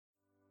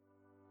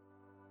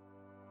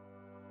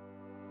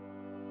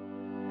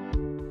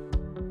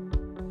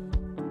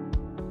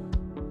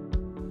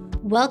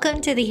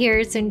Welcome to the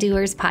Hearers and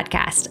Doers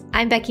podcast.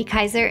 I'm Becky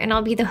Kaiser, and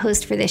I'll be the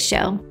host for this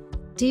show.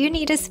 Do you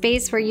need a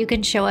space where you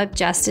can show up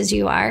just as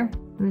you are?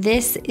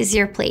 This is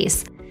your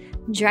place.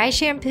 Dry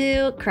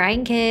shampoo,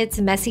 crying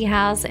kids, messy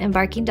house, and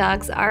barking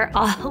dogs are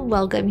all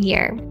welcome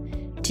here.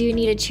 Do you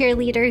need a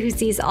cheerleader who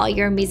sees all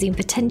your amazing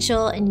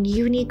potential and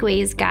unique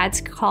ways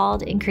God's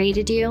called and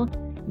created you?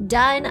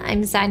 Done.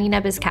 I'm signing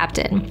up as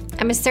captain.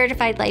 I'm a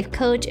certified life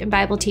coach and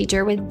Bible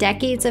teacher with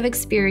decades of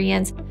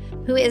experience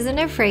who isn't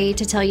afraid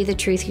to tell you the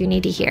truth you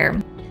need to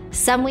hear.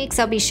 Some weeks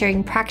I'll be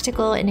sharing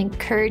practical and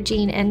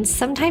encouraging and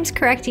sometimes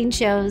correcting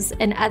shows,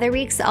 and other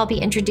weeks I'll be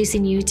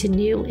introducing you to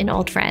new and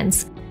old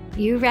friends.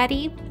 You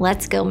ready?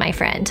 Let's go, my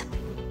friend.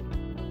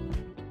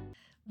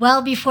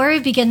 Well, before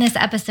we begin this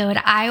episode,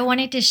 I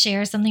wanted to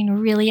share something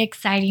really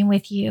exciting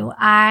with you.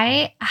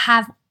 I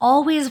have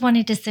always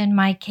wanted to send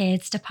my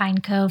kids to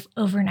Pine Cove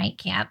overnight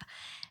camp.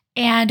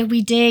 And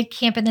we did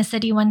camp in the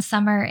city one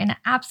summer and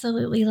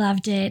absolutely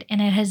loved it.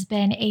 And it has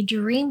been a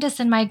dream to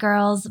send my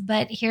girls.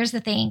 But here's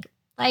the thing,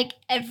 like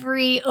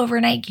every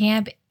overnight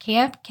camp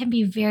can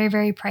be very,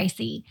 very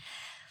pricey.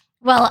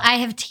 Well, I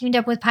have teamed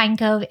up with Pine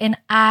Cove, and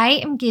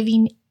I am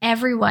giving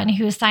everyone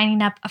who is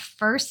signing up a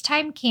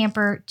first-time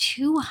camper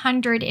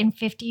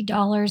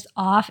 $250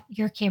 off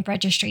your camp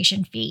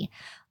registration fee.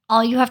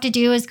 All you have to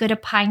do is go to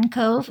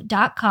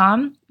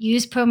pinecove.com,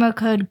 use promo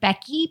code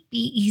Becky,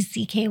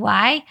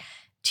 BECKY,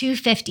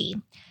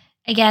 250.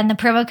 Again, the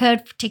promo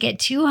code to get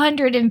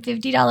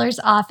 $250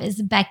 off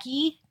is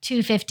Becky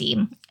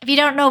 250. If you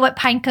don't know what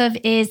Pine Cove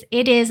is,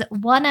 it is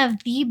one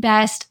of the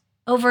best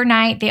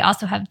overnight. They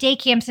also have day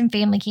camps and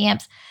family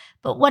camps,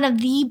 but one of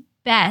the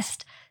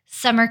best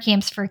summer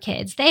camps for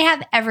kids. They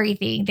have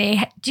everything.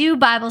 They do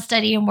Bible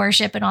study and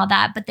worship and all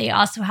that, but they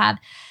also have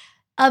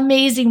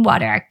amazing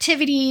water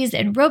activities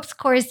and ropes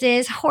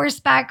courses,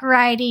 horseback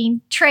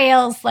riding,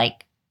 trails,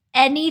 like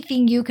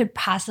anything you could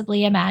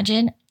possibly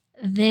imagine.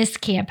 This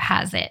camp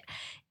has it.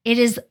 It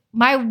is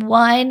my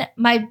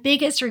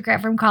biggest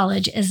regret from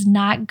college is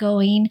not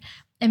going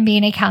and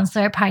being a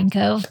counselor at Pine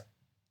Cove,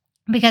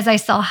 because I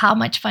saw how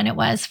much fun it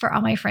was for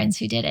all my friends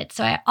who did it.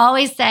 So I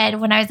always said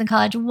when I was in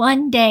college,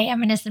 one day I'm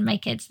going to send my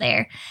kids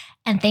there.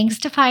 And thanks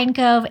to Pine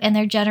Cove and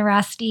their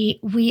generosity,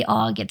 we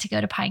all get to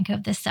go to Pine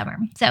Cove this summer.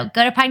 So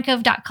go to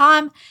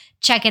pinecove.com,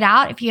 check it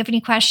out. If you have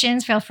any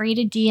questions, feel free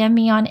to DM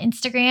me on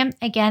Instagram.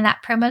 Again,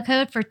 that promo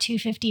code for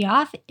 $250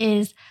 off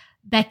is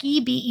Becky,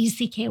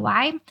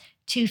 BECKY,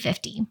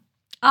 250.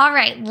 All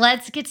right,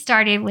 let's get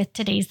started with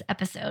today's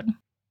episode.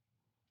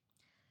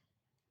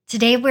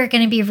 Today, we're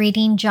going to be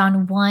reading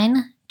John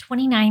 1,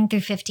 29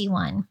 through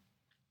 51.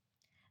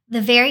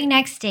 The very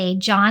next day,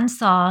 John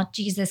saw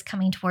Jesus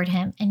coming toward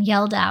him and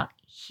yelled out,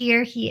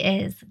 "Here he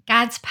is,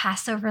 God's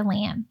Passover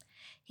lamb.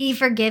 He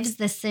forgives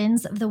the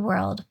sins of the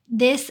world.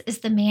 This is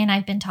the man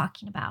I've been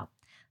talking about,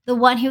 the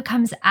one who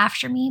comes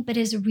after me but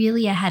is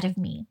really ahead of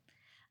me.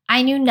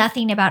 I knew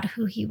nothing about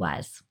who he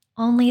was,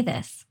 only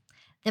this,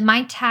 that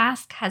my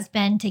task has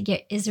been to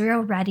get Israel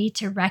ready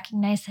to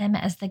recognize him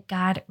as the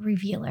God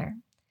revealer.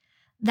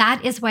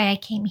 That is why I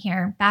came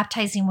here,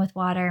 baptizing with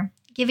water,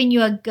 giving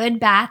you a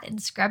good bath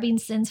and scrubbing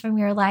sins from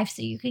your life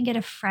so you can get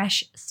a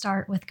fresh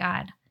start with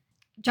God."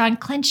 John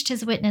clinched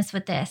his witness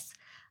with this: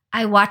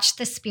 "I watched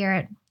the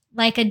Spirit,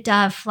 like a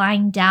dove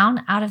flying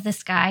down out of the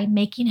sky,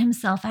 making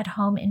himself at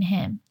home in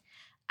him.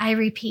 I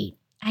repeat,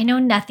 I know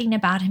nothing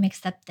about him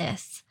except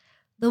this.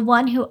 The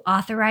one who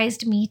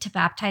authorized me to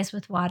baptize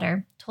with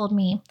water told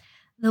me,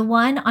 'The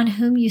one on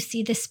whom you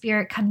see the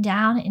Spirit come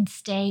down and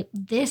stay,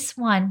 this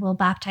one will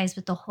baptize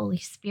with the Holy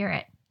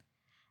Spirit.'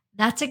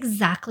 That's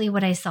exactly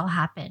what I saw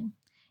happen.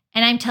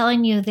 And I'm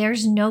telling you,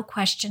 there's no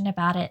question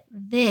about it.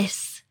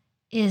 This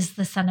is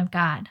the Son of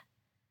God."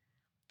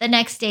 The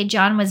next day,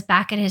 John was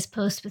back at his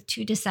post with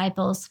two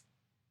disciples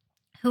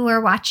who were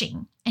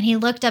watching. And he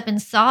looked up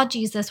and saw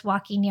Jesus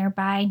walking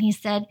nearby, and he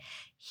said,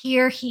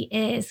 "Here he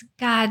is,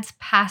 God's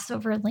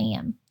Passover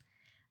lamb."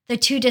 The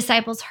two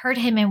disciples heard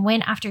him and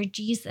went after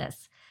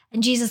Jesus.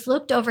 And Jesus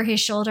looked over his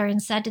shoulder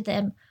and said to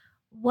them,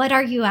 "What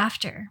are you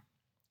after?"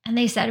 And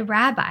they said,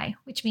 "Rabbi,"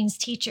 which means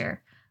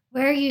teacher,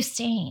 "where are you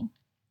staying?"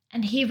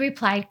 And he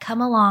replied,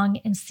 "Come along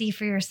and see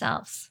for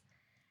yourselves."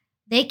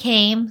 They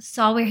came,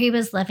 saw where he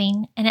was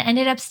living, and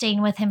ended up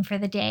staying with him for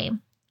the day.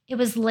 It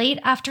was late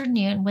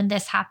afternoon when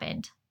this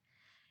happened.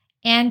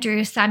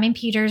 Andrew, Simon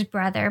Peter's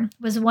brother,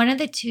 was one of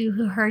the two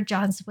who heard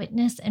John's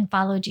witness and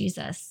followed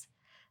Jesus.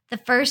 The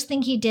first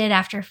thing he did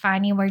after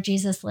finding where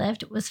Jesus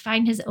lived was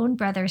find his own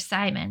brother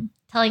Simon,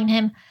 telling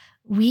him,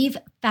 "We've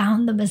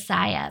found the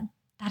Messiah,"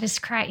 that is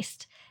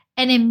Christ,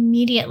 and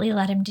immediately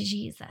led him to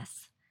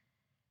Jesus.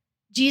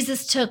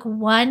 Jesus took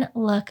one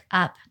look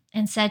up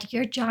and said,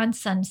 "You're John's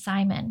son,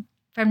 Simon.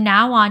 From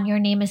now on, your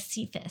name is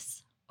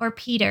Cephas," or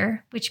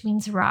Peter, which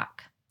means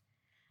rock.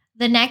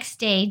 The next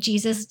day,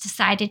 Jesus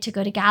decided to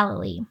go to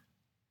Galilee.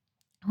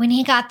 When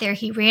he got there,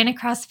 he ran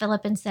across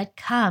Philip and said,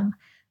 "Come,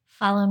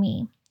 follow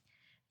me."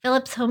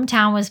 Philip's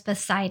hometown was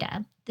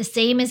Bethsaida, the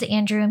same as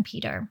Andrew and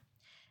Peter.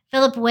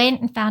 Philip went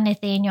and found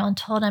Nathanael and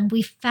told him,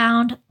 "We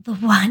found the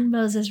one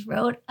Moses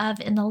wrote of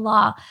in the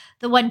law,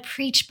 the one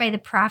preached by the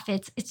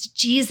prophets. It's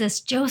Jesus,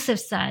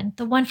 Joseph's son,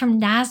 the one from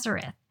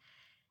Nazareth."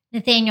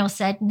 Nathanael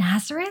said,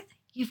 "Nazareth?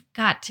 You've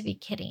got to be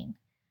kidding."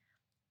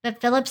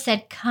 But Philip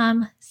said,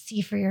 "Come,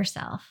 see for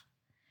yourself."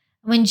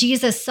 When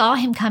Jesus saw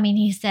him coming,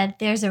 he said,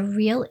 "There's a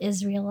real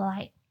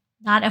Israelite,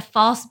 not a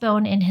false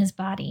bone in his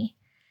body."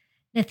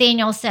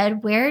 Nathanael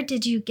said, "Where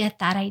did you get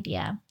that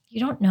idea? You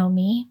don't know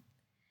me."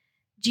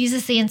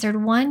 Jesus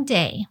answered, "One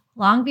day,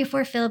 long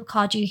before Philip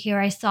called you here,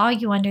 I saw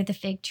you under the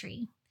fig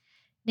tree."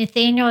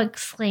 Nathanael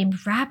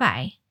exclaimed,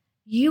 "Rabbi,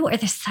 you are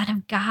the Son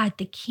of God,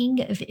 the King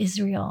of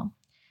Israel."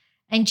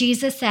 And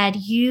Jesus said,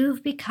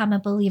 "You've become a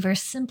believer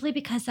simply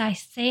because I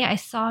say I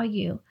saw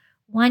you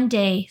one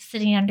day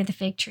sitting under the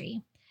fig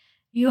tree.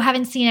 You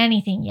haven't seen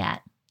anything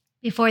yet.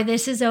 Before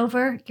this is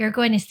over, you're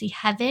going to see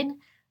heaven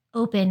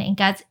open and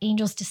God's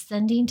angels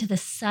descending to the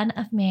Son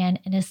of Man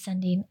and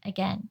ascending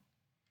again."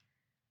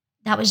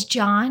 That was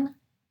John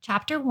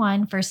chapter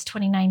 1, verse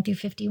 29 through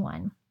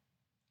 51.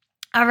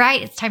 All right,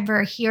 it's time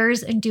for a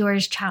Hearers and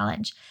Doers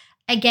challenge.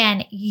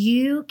 Again,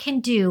 you can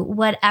do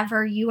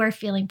whatever you are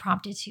feeling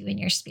prompted to in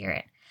your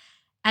spirit.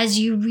 As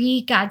you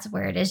read God's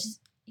word, as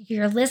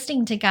you're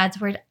listening to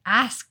God's word,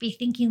 be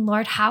thinking,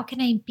 "Lord, how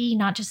can I be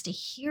not just a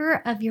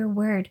hearer of your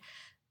word,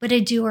 but a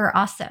doer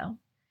also?"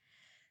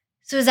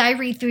 So as I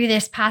read through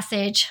this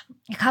passage,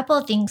 a couple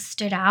of things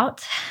stood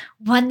out.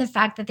 One, the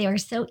fact that they were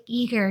so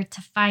eager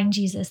to find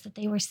Jesus, that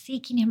they were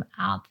seeking him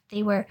out, that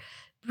they were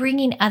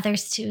bringing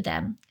others to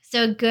them.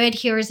 So a good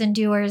hearers and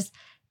doers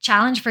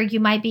challenge for you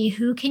might be,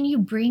 who can you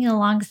bring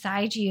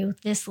alongside you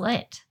this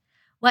Lent?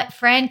 What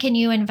friend can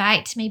you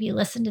invite to maybe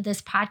listen to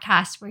this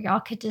podcast where y'all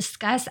could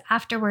discuss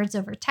afterwards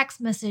over text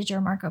message or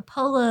Marco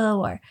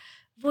Polo or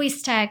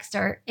voice text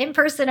or in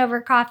person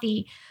over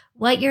coffee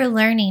what you're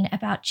learning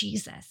about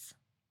Jesus?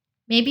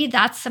 Maybe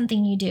that's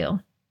something you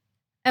do.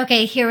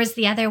 Okay, here was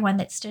the other one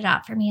that stood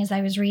out for me as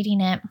I was reading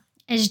it.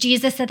 As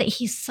Jesus said that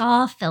he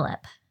saw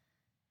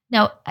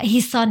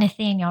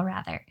Nathanael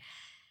rather.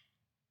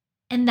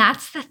 And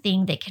that's the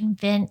thing that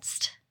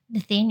convinced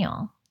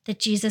Nathanael that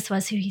Jesus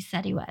was who he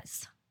said he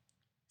was.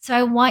 So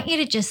I want you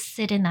to just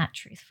sit in that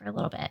truth for a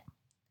little bit.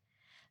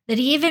 That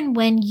even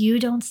when you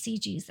don't see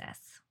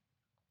Jesus,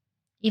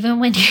 even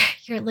when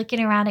you're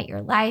looking around at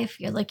your life,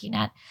 you're looking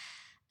at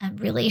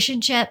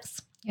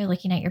relationships, you're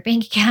looking at your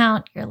bank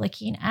account, you're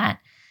looking at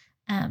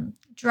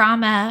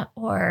drama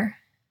or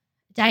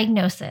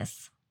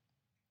diagnosis,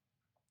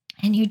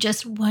 and you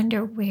just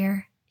wonder,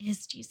 where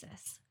is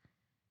Jesus?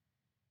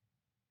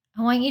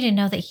 I want you to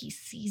know that he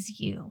sees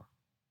you.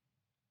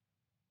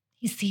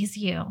 He sees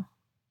you.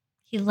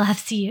 He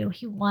loves you.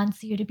 He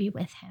wants you to be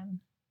with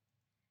him.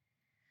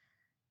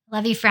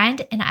 Love you,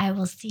 friend, and I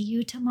will see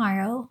you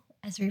tomorrow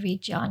as we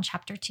read John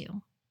chapter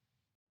 2.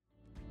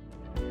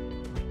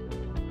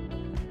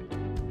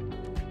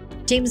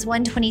 James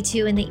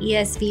 1:22 in the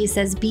ESV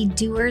says, "Be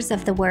doers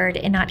of the word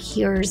and not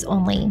hearers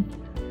only."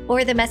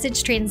 Or the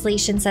Message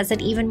translation says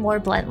it even more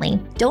bluntly,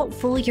 "Don't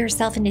fool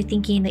yourself into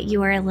thinking that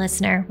you are a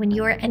listener when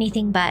you are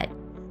anything but,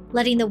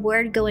 letting the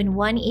word go in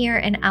one ear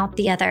and out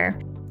the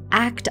other.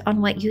 Act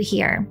on what you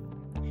hear."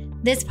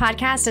 This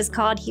podcast is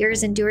called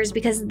Hearers and Doers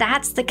because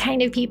that's the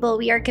kind of people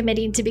we are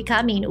committing to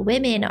becoming,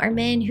 women or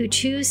men who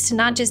choose to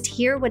not just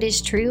hear what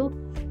is true,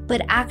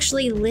 but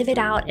actually live it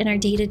out in our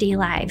day-to-day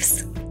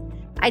lives.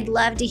 I'd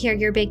love to hear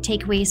your big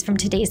takeaways from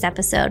today's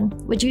episode.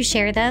 Would you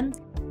share them?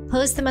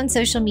 Post them on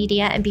social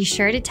media and be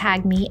sure to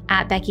tag me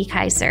at Becky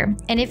Kaiser.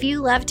 And if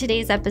you loved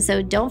today's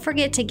episode, don't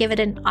forget to give it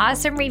an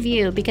awesome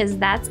review because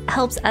that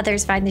helps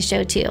others find the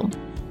show too.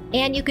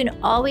 And you can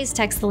always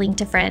text the link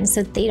to friends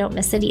so they don't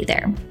miss it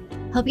either.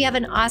 Hope you have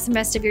an awesome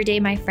rest of your day,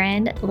 my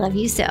friend. Love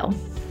you so.